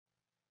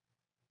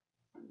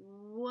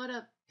what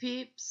up,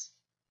 peeps?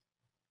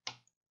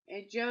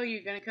 Hey, Joe,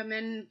 you gonna come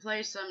in and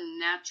play some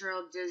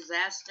natural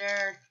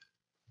disaster?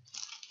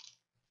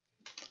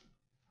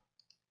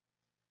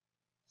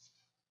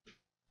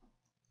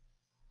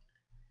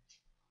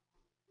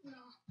 No.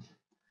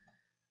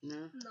 No?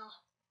 No.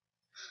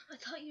 I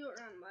thought you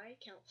were on my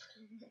account for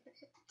a minute.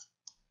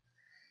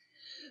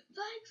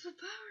 Thanks for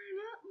powering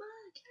up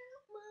my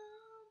account,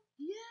 Mom.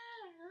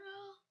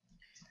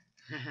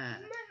 Yeah.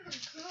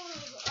 America.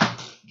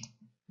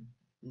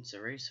 It's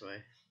a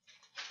raceway.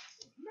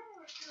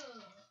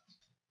 America.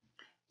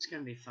 It's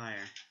gonna be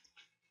fire.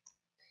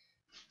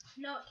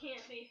 No, it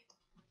can't be.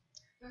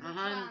 There's a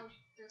cloud.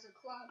 There's a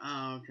cloud.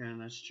 Oh, okay,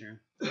 that's true.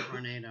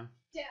 Tornado.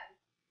 Dad,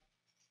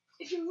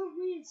 if you look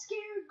me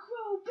scared,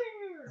 grow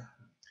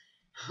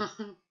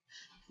bear.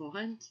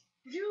 What?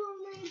 If you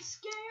look me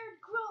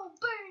scared, grow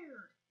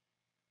bear.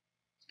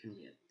 It's gonna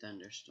be a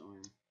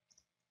thunderstorm.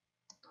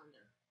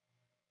 Thunder.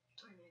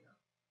 Tornado.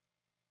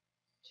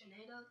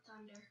 Tornado,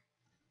 thunder.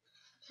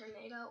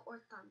 Tornado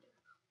or thunder.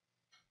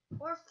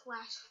 Or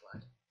flash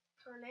flood.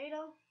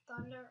 Tornado,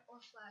 thunder, or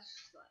flash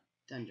flood.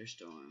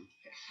 Thunderstorm.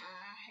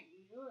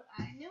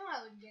 I knew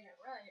I would get it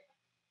right.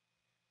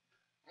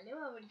 I knew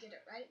I would get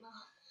it right,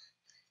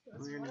 Mom.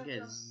 We're gonna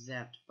get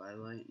zapped by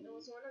lightning. It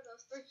was one of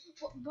those three.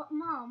 But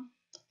Mom,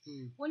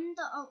 wouldn't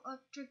the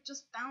electric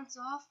just bounce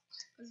off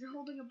because you're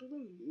holding a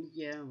balloon?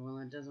 Yeah, well,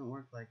 it doesn't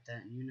work like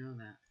that, and you know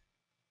that.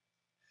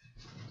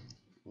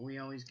 We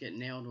always get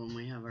nailed when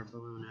we have our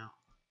balloon out.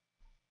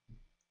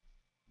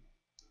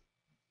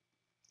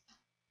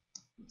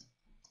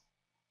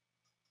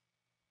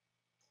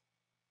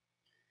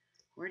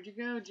 Where'd you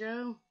go,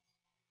 Joe?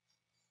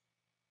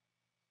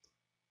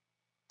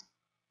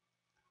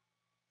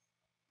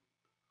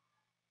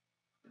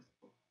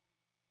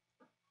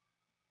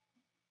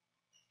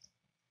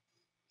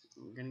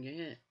 We're gonna get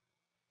hit.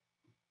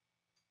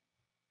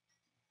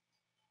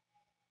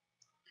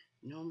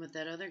 No, but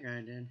that other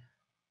guy did.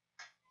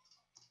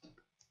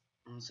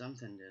 Oh,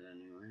 something did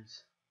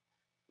anyways.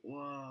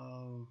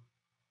 Whoa.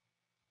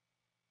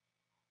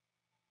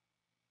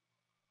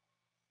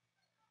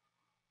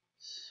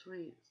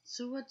 Sweet.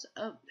 So what's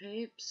up,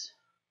 peeps?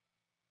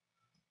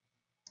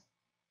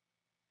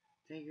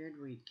 Figured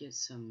we'd get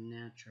some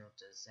natural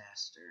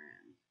disaster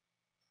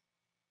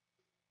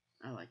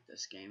in. I like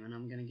this game, and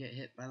I'm gonna get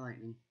hit by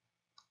lightning.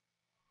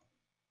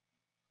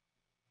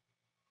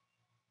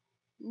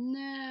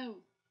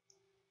 No!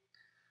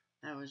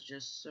 That was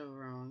just so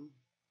wrong.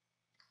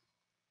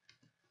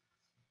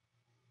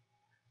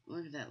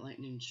 Look at that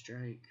lightning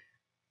strike.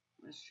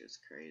 That's just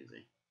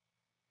crazy.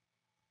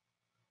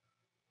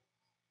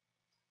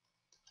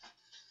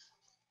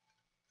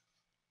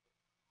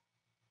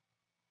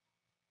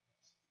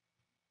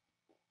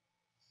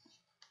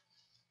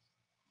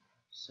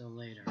 So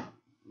later,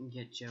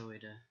 get Joey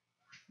to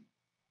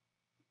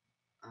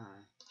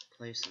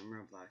play some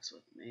Roblox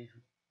with me.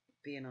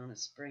 Being on a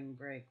spring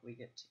break, we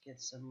get to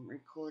get some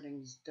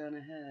recordings done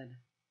ahead.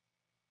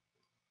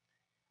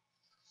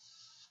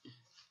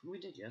 We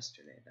did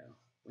yesterday, though.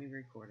 We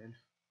recorded.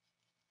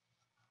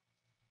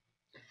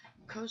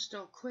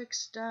 Coastal Quick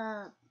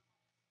Stop!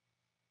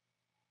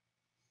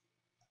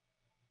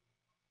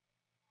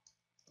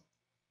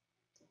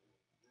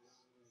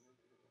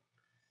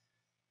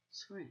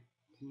 Sweet.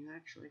 Can you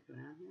actually go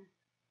down here?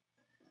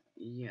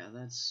 Yeah,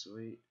 that's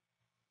sweet.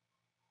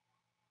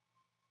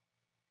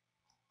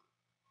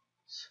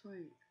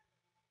 Sweet.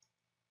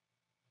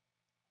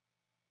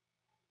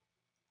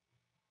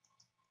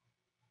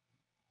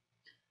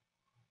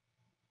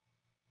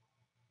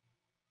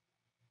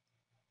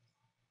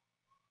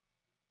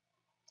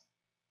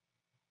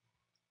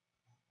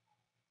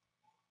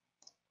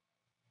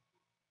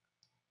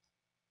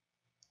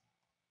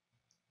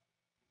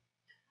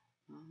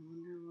 I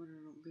wonder what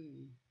it'll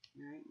be.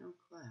 There ain't no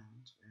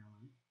clouds,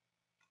 really.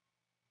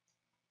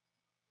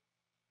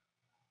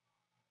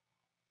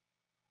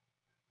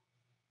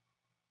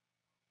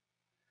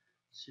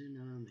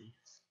 Tsunami.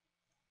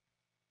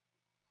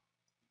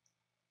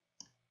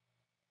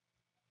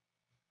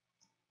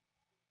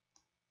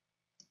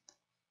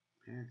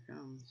 Here it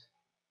comes.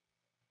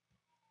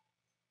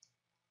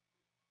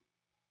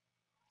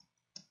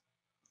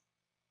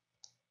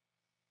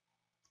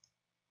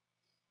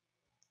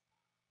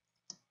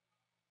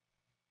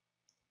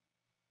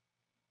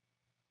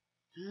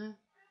 Huh?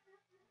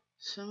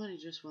 Somebody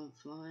just went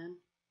flying.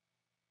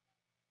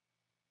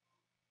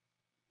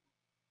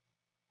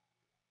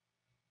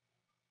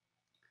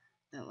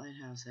 That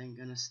lighthouse ain't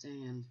gonna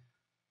stand.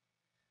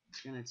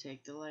 It's gonna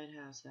take the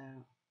lighthouse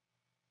out.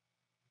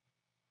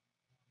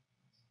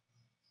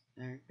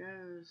 There it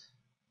goes.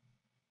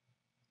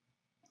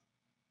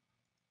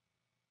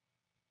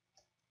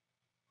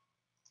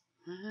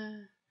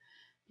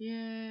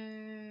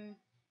 Yay!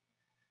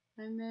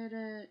 I made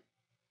it.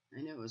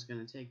 I knew it was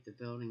gonna take the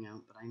building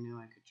out, but I knew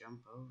I could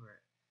jump over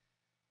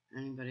it.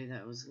 Anybody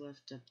that was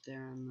left up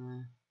there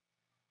on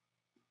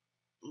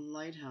the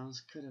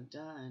lighthouse could have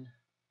died.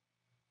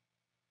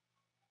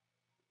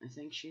 I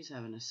think she's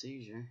having a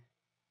seizure.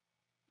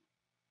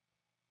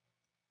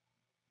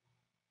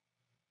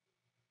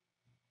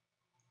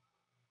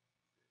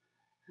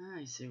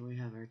 I see we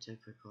have our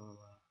typical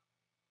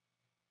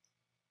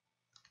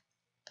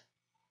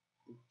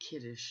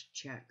kiddish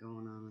chat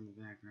going on in the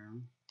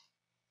background.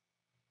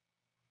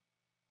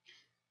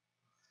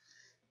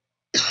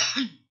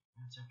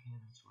 That's okay,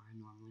 that's where I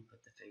normally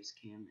put the face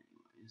cam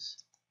anyways.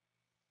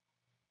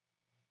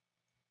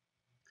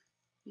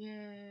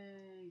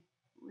 Yay!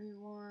 We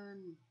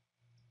won!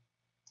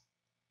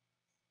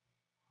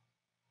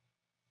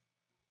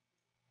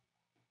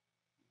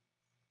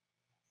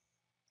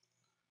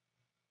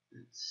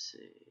 Let's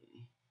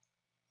see.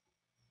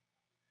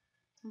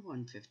 I've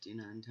won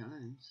 59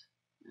 times.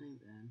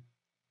 Ain't bad.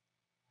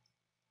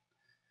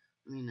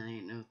 I mean, I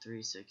ain't no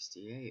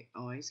 368.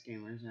 Oh, Ice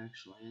Gamer's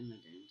actually in the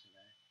game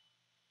today.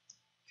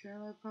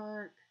 Trailer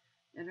park,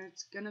 and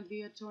it's gonna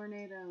be a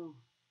tornado.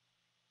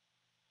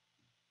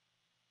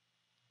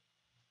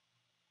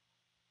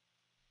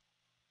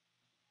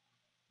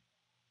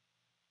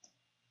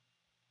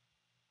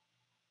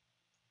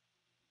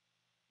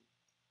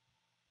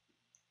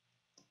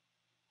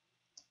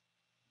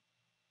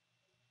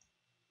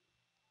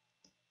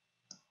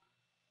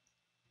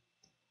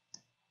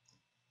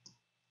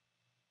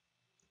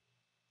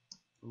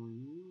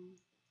 Boing.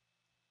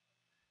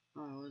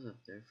 Oh, I was up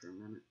there for a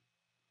minute.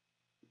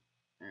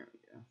 There we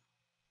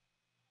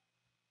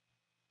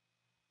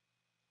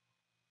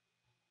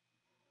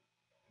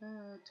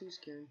go. Too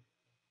scary.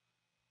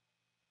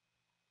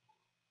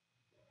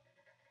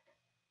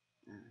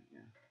 There we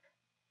go.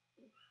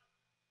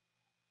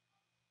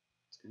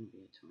 It's gonna be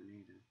a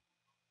tornado.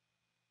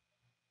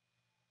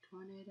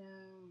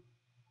 Tornado.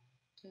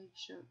 Take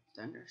show.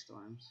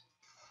 Thunderstorms.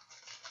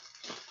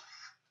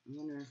 I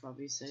wonder if I'll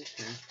be safe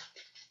here.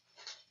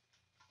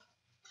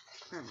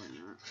 Probably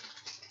not.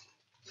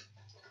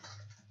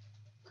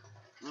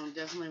 Well, it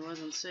definitely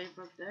wasn't safe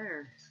up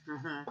there.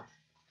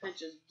 I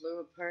just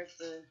blew apart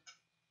the...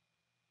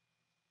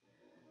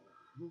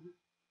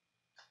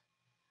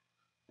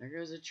 There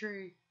goes a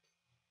tree.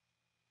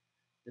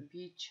 The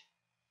beach.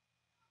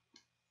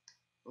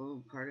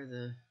 Oh, part of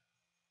the...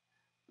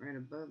 Right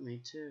above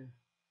me, too.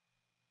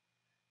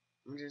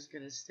 I'm just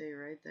gonna stay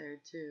right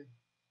there, too.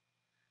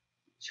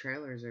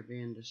 Trailers are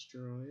being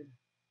destroyed.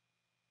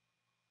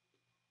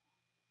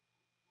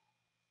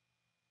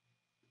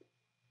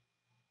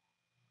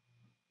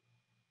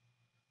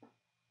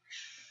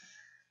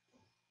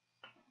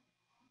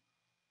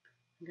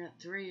 I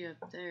got 3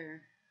 up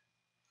there.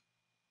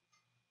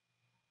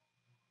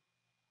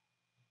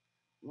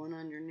 1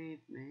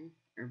 underneath me,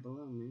 or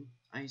below me.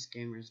 Ice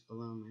Gamer's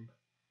below me.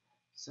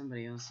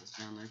 Somebody else is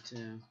down there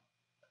too.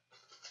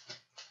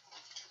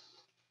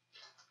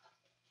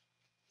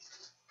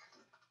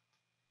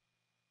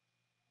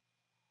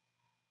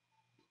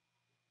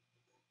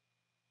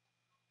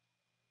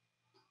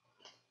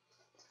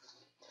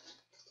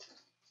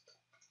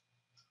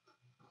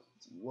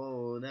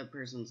 Whoa, that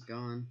person's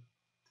gone.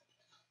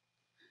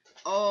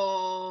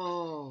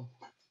 Oh,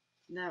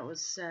 that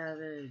was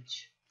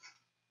savage.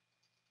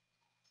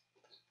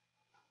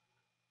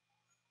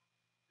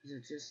 Is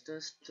it just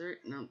us 3?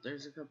 Nope,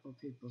 there's a couple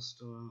people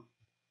still out.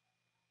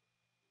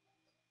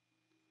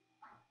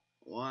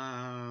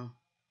 Wow.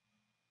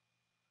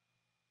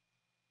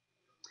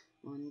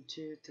 1,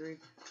 2, 3.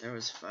 There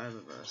was 5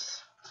 of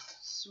us.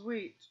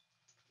 Sweet.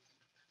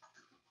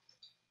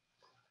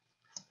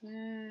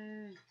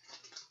 Yay.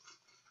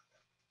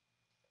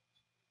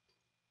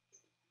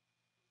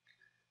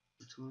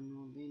 Which one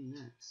will be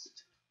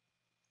next?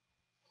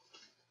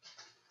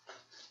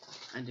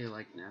 I do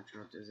like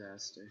natural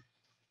disaster.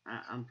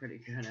 I'm pretty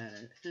good at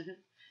it.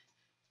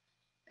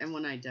 And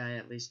when I die,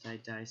 at least I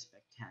die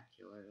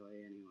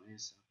spectacularly anyway,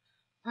 so.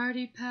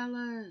 Party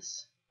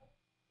Palace!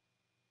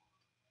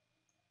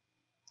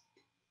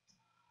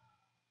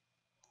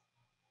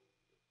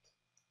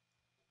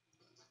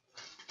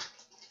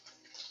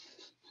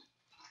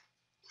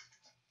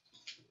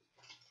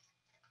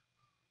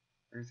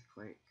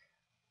 Earthquake.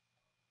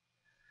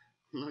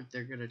 Look,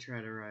 they're gonna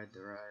try to ride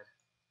the ride.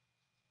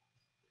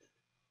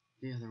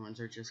 The other ones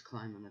are just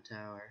climbing the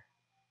tower.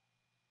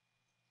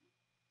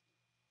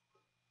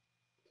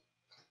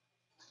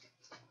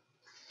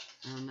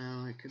 I don't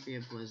know, it could be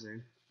a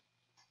blizzard.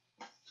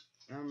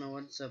 I don't know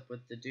what's up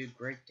with the dude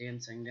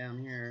breakdancing down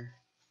here.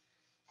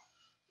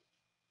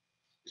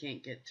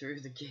 Can't get through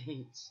the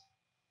gates.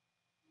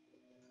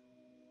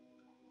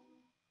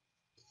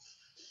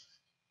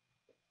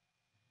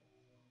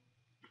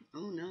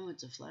 Oh no,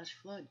 it's a flash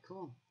flood.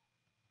 Cool.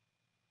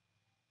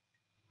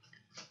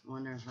 I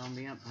wonder if I'll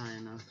be up high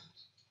enough.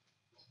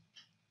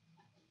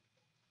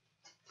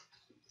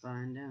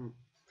 Find out.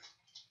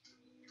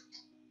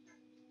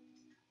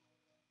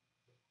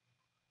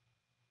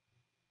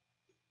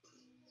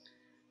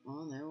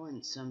 Well, there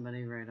went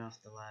somebody right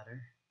off the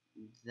ladder.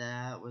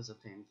 That was a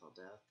painful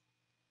death.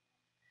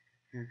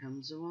 Here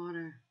comes the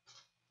water.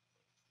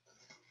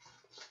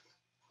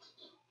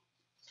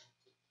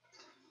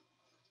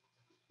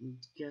 The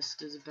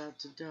guest is about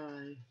to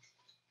die.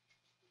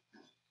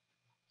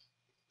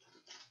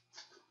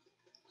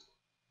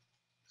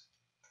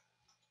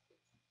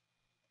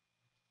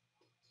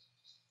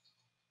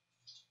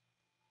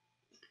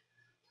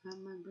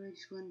 My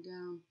bridge went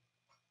down.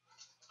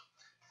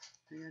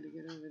 I gotta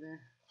get over there.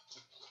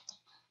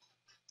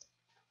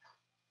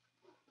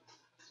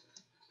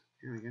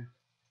 Here we go.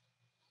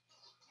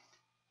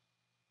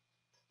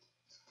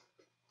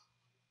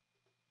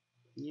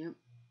 Yep.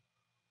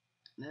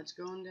 That's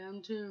going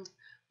down too.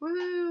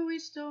 Woohoo! We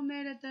still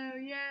made it though.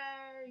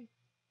 Yay!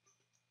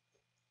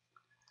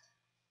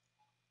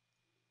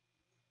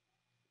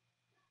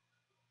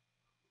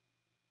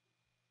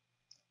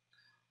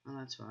 Oh,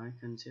 that's why I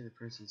couldn't see the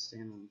person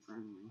standing in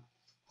front of me.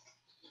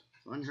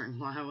 Wondering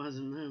why I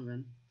wasn't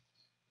moving.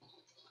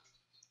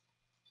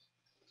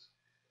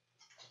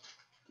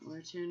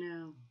 Where to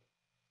now?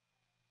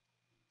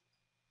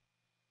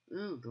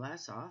 Ooh,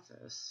 glass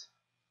office.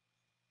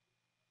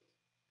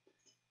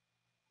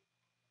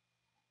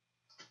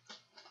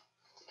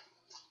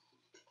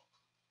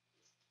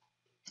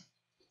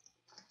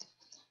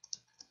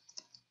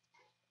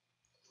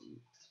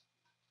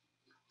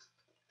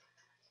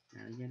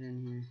 Gotta get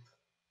in here.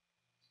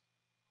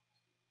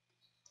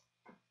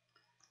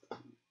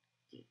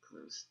 Get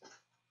close.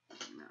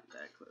 Not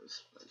that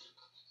close, but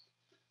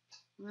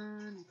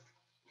run.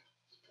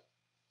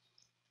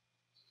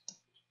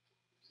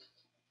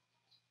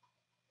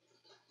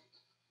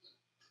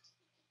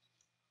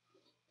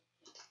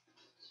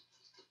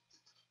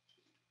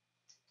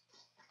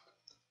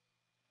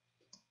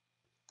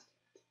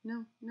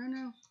 No, no,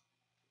 no.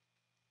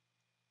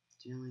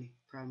 It's the only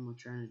problem with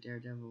trying to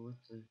daredevil with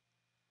the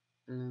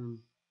balloon.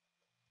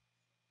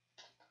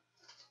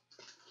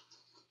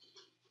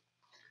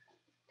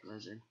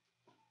 Pleasure.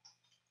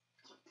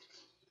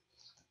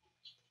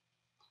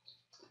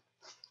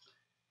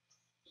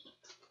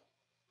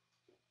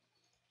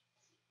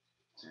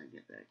 Gotta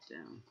get back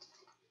down.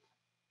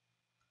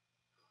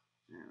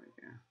 There we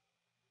go.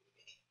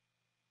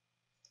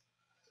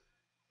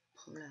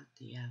 Pull out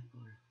the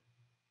apple.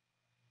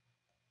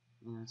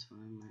 Well, that's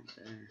fine right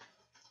there.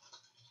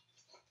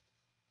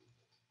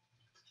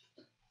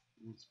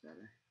 That's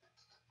better.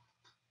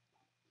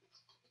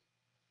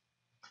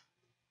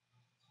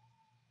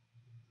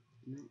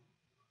 No.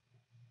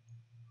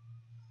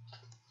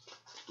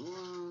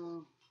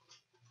 Whoa.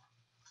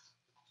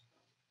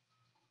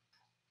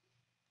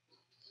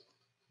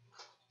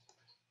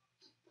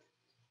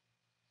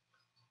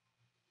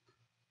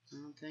 I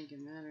don't think it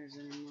matters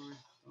anymore.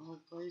 The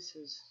whole place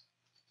is...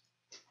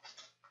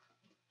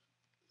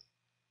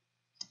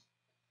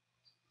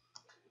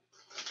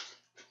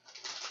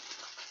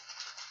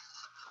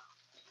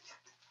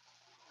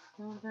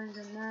 I don't think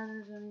it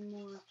matters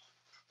anymore.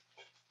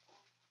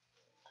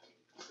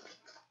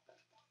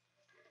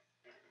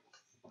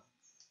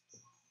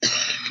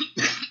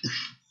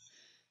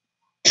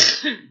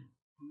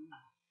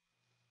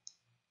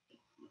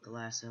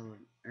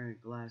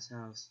 Glass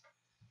house.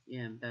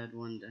 Yeah, bad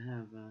one to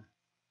have a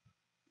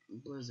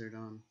blizzard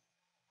on.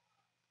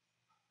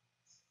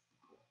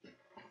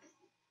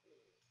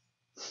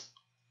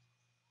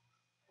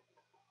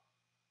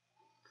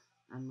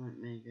 I might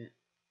make it.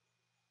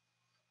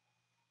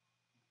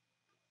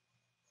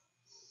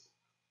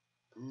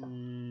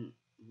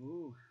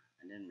 Ooh,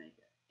 I didn't make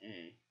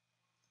it.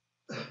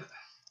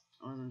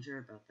 I wasn't sure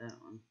about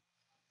that one.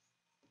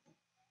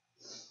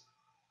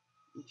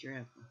 Eat your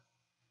apple.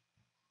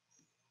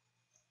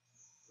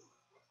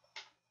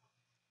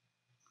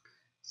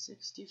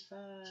 65.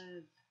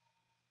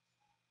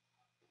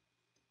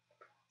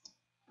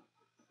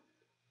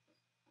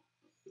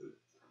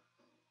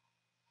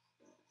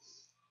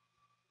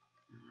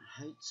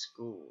 Height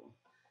school.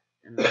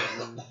 And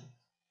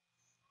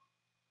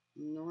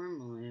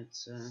normally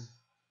it's a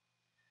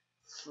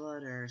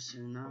flood or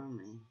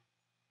tsunami.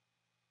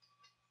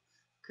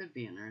 Could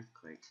be an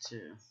earthquake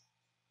too.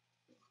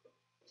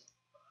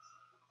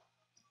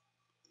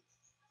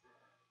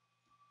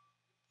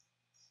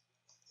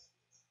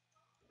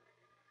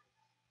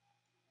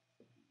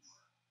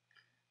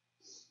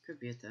 Could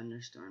be a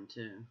thunderstorm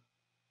too.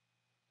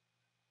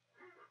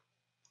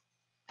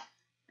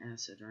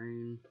 Acid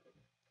rain.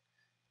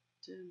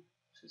 Dude,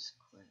 just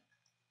quit.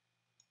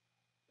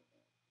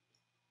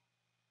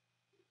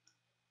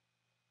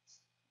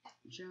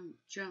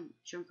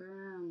 Jump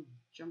around.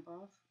 Jump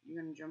off. You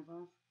gonna jump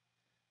off?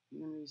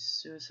 You gonna be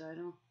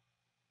suicidal?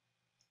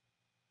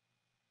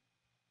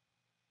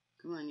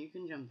 Come on, you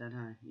can jump that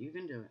high. You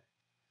can do it.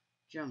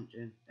 Jump,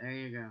 dude. There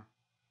you go.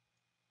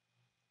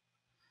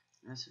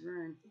 That's a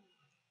rain.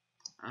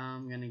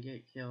 I'm gonna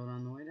get killed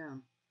on the way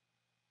down.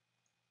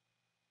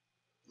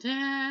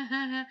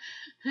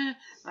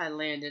 I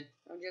landed.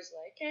 I'm just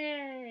like,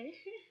 hey.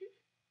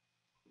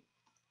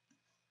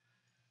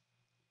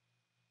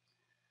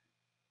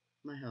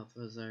 My health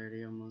was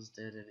already almost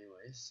dead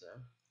anyway, so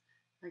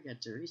I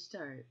got to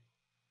restart.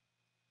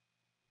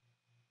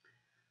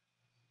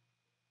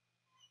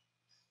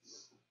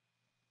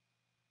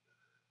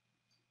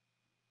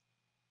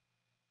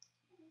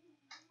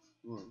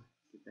 Whoa,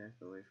 get back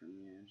away from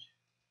the edge.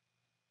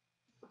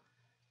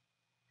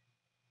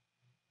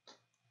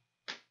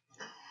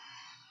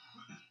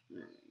 There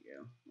you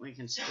go. We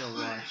can still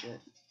watch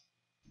it.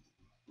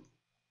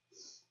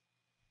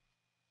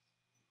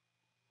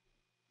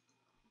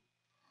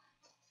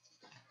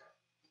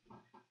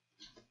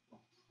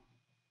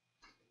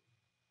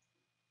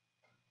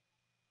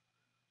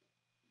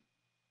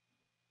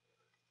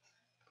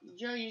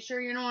 Joe, you sure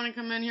you don't want to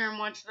come in here and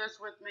watch this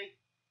with me?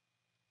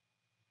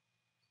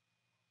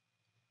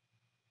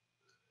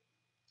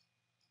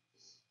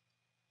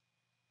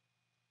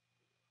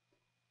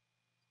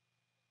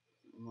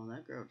 Well,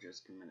 that girl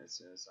just committed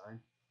suicide.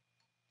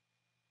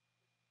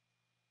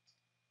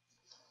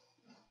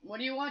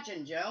 What are you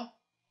watching, Joe?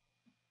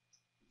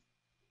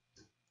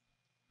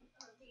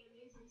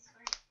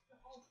 The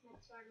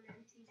Ultimate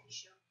Spider-Man TV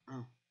show.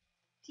 Oh.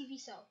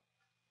 TV show.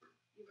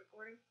 You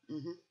recording?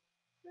 Mm-hmm.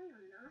 No,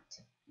 you're not.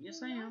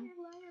 Yes, I am.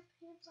 Liar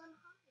pants on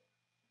higher.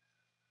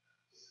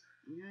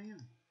 Yeah, I am.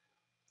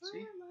 See?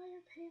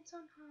 Liar pants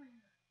on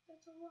higher.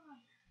 That's a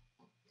lie.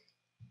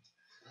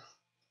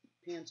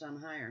 Pants on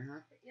higher,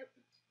 huh? Yep.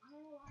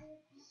 Liar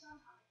pants on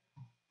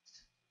higher.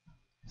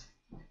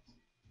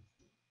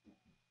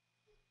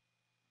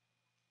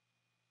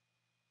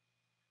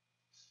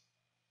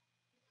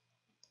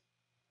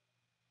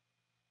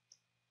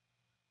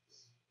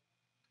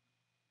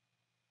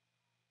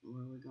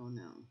 Where are we going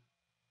now?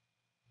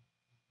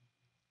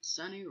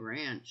 Sunny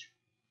Ranch.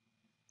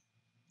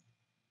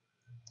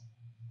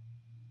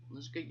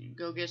 Let's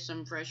go get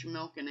some fresh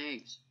milk and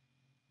eggs.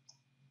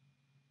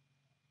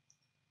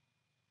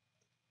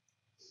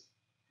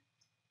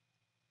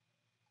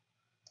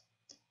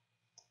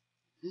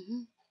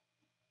 Mm-hmm.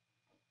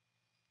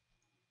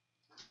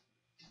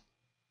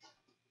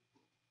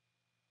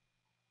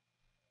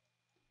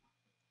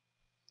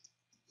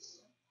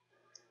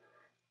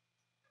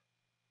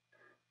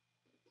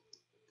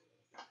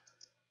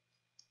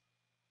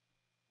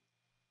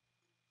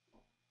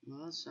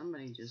 Well,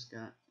 somebody just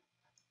got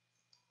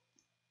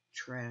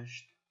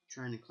trashed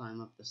trying to climb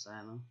up the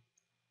silo.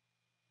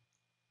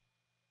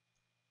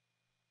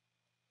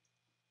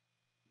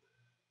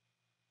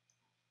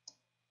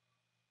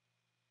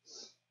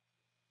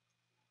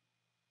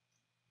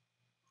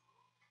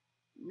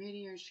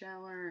 Meteor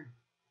shower.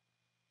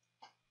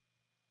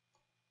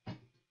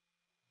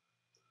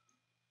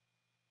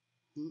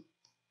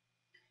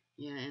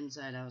 Yeah,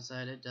 inside,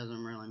 outside, it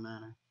doesn't really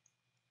matter.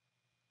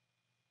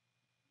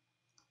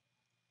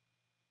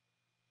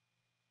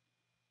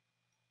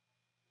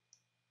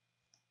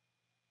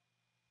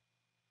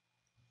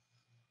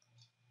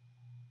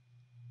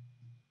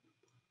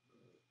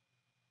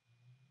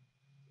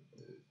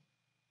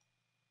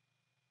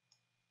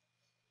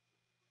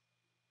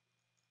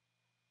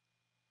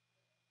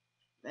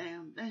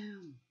 Bam,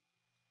 bam.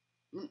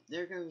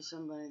 There goes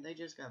somebody. They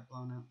just got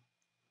blown up.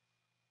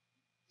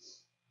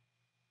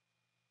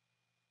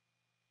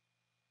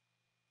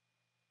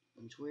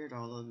 It's weird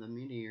all of the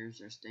meteors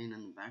are staying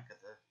in the back of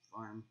the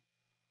farm.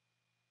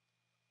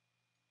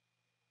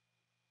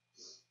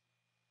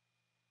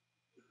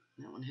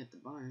 That one hit the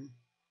barn.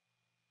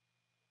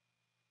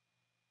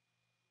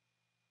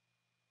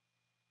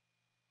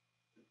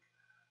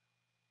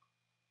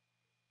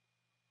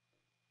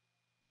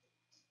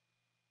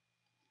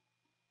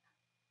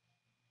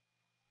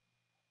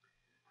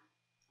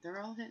 They're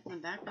all hitting the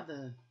back of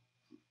the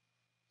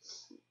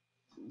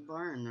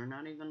barn. They're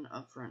not even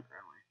up front,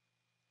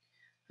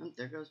 really. Oh,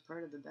 there goes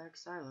part of the back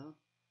silo.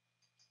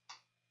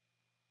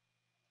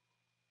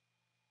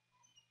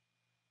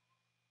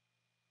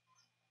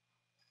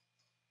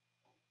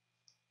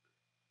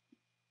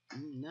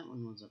 That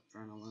one was up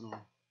front a little.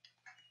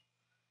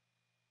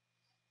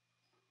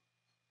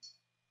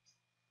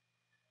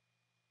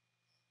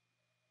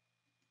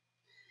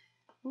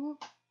 Ooh.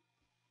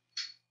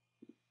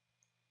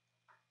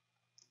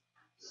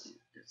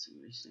 Got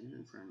somebody standing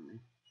in front of me.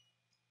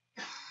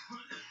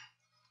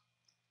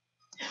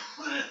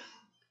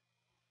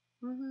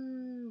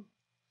 Woohoo!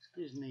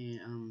 Excuse me,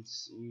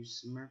 you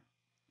smirk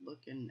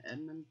looking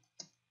Edmund.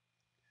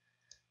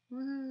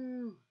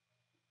 Woohoo!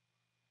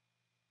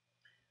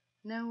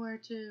 Now where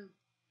to?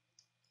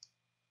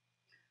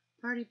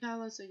 Party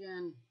Palace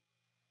again.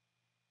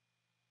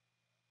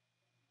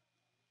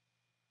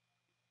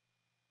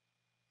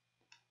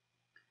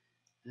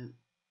 It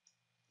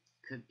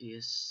could be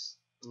a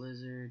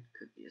blizzard,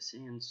 could be a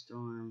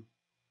sandstorm.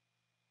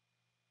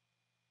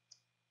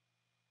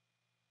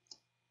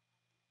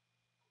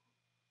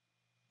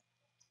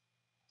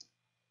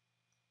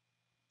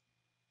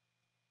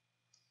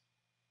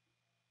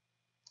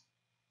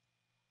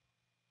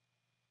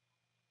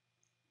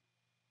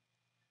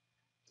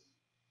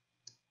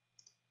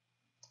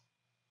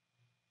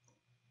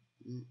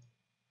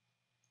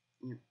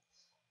 Yep.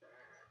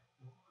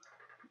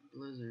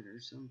 Blizzard or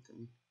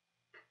something.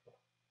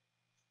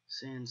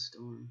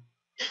 Sandstorm.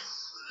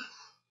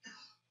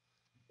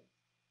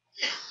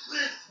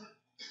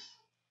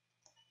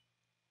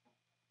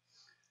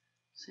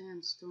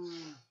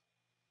 Sandstorm.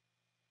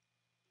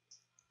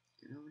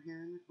 Get over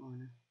here in the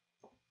corner.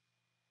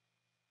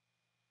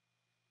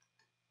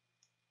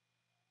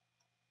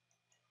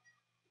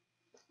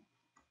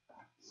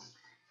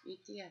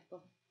 Eat the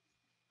apple.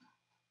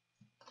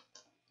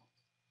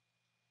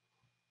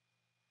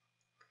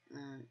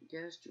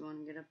 Guess, do you want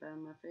to get up out of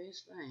my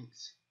face?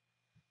 Thanks.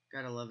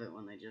 Gotta love it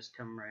when they just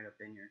come right up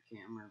in your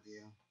camera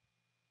view.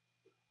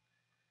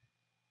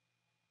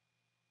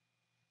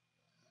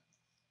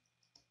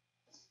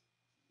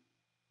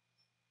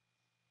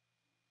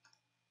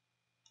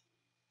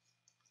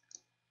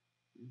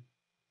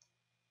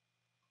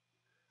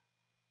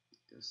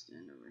 gotta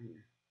stand over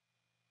here.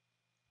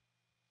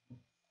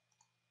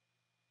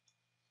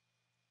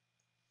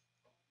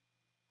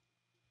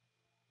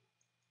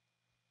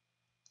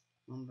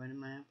 One bite of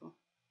my apple?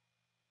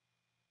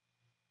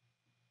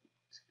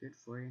 It's good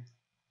for you.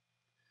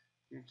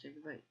 Here, take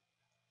a bite.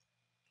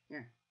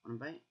 Here,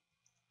 want a bite?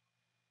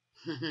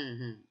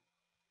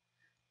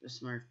 The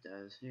Smurf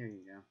does. Here you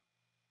go.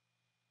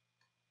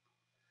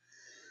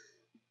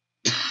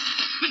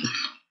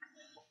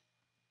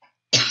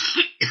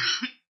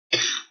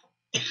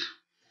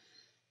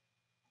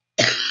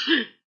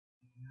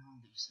 Now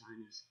the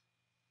sinus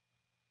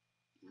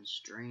is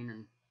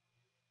straining.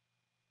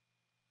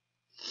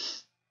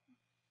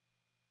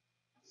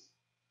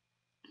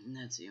 And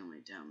that's the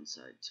only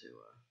downside to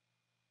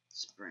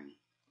spring.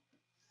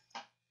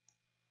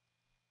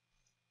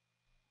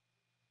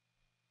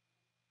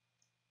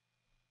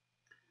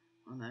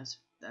 Well,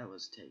 that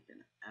was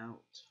taken out.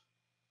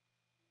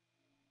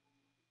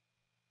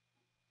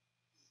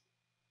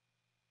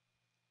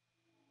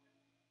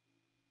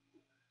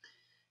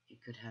 It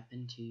could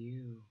happen to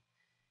you.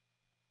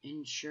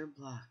 Insure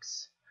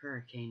blocks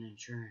hurricane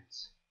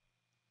insurance.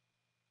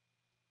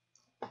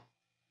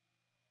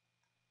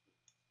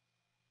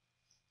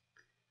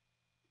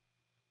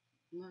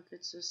 Look,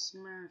 it's a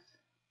Smurf.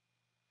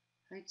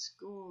 Height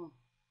school.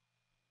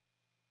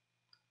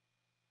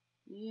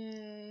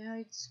 Yay,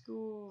 height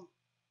school.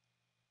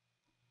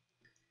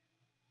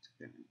 It's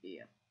gonna be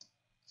a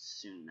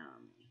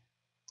tsunami.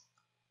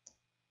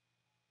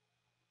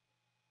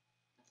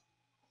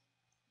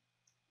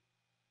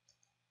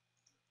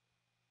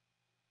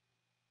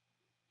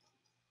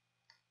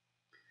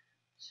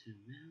 Zoom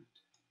out,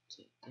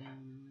 take down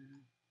a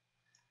little.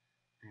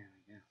 There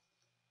we go.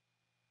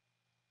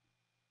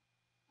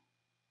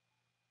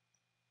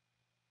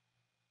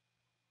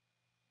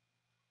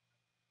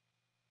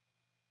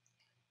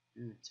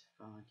 Ooh, it's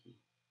foggy.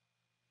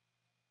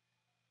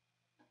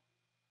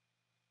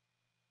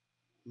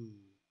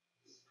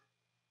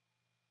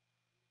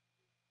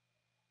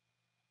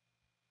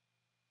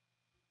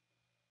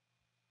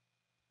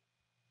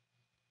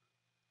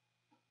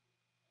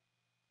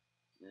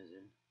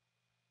 Lizard.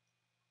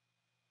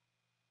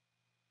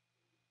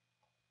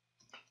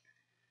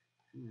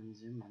 And then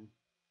zoom in.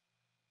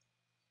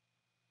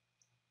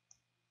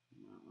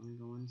 Might wanna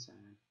go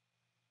inside.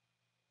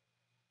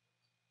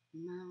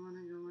 Might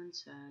wanna go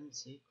inside and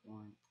seek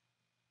warmth.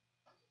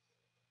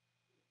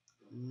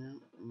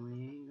 Nope, we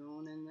ain't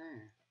going in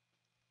there.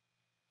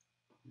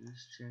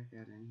 Let's check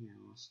out in here.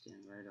 We'll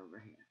stand right over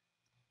here.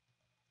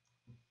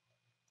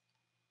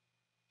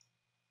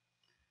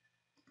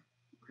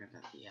 Grab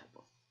out the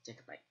apple. Take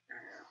a bite.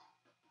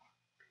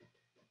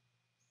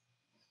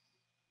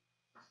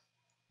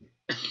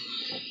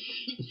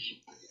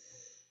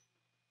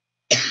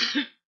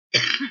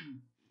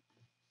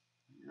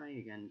 Hi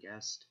again,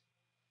 guest.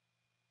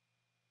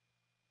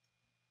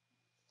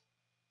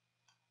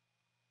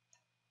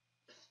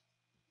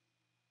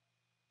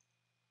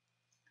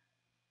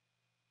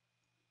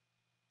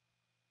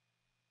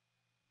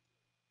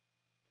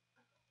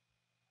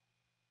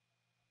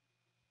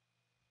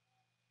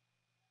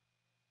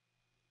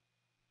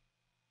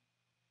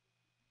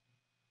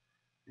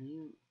 Are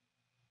you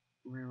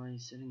really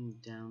sitting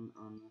down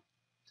on the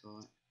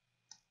toilet?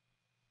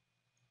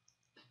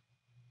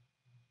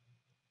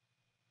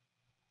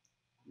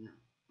 No.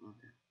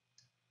 Okay.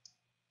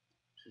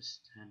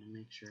 Just had to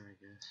make sure, I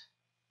guess.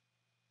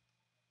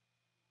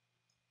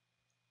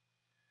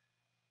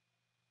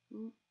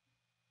 Ooh.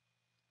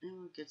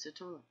 And look, it's a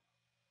toilet.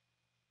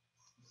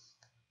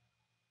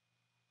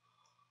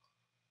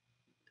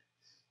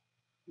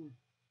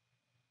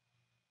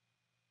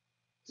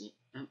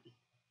 Yeah.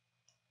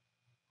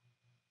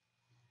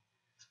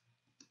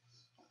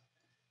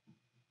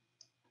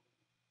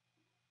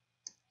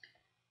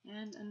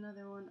 And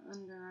another one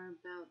under our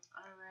belt.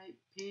 Alright,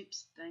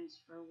 peeps, thanks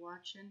for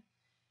watching.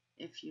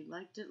 If you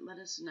liked it, let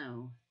us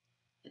know.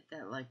 Hit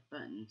that like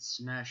button.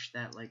 Smash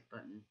that like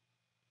button.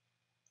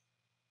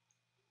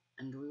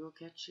 And we will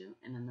catch you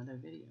in another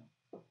video.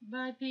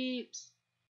 Bye, peeps!